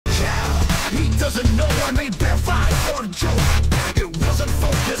He doesn't know I made bare five for a joke. It wasn't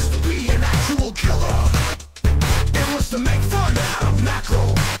focused to be an actual killer. It was to make fun out of macro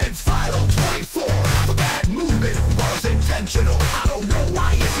and Philo 24. The bad movement was intentional. I don't know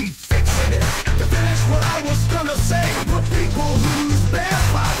why is he fixing it. To finish what I was gonna say, but people who use bare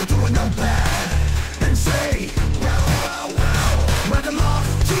five are doing no bad and say, well, went them off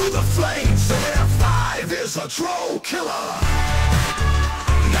to the flames. So their five is a troll killer.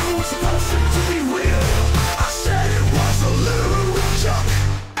 Never was supposed to be real. I said it was a little junk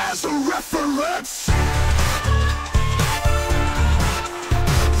as a reference.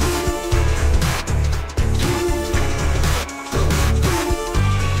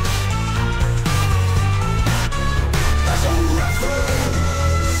 As a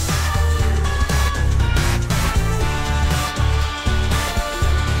reference.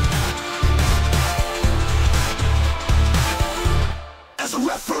 As a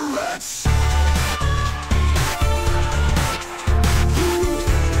reference.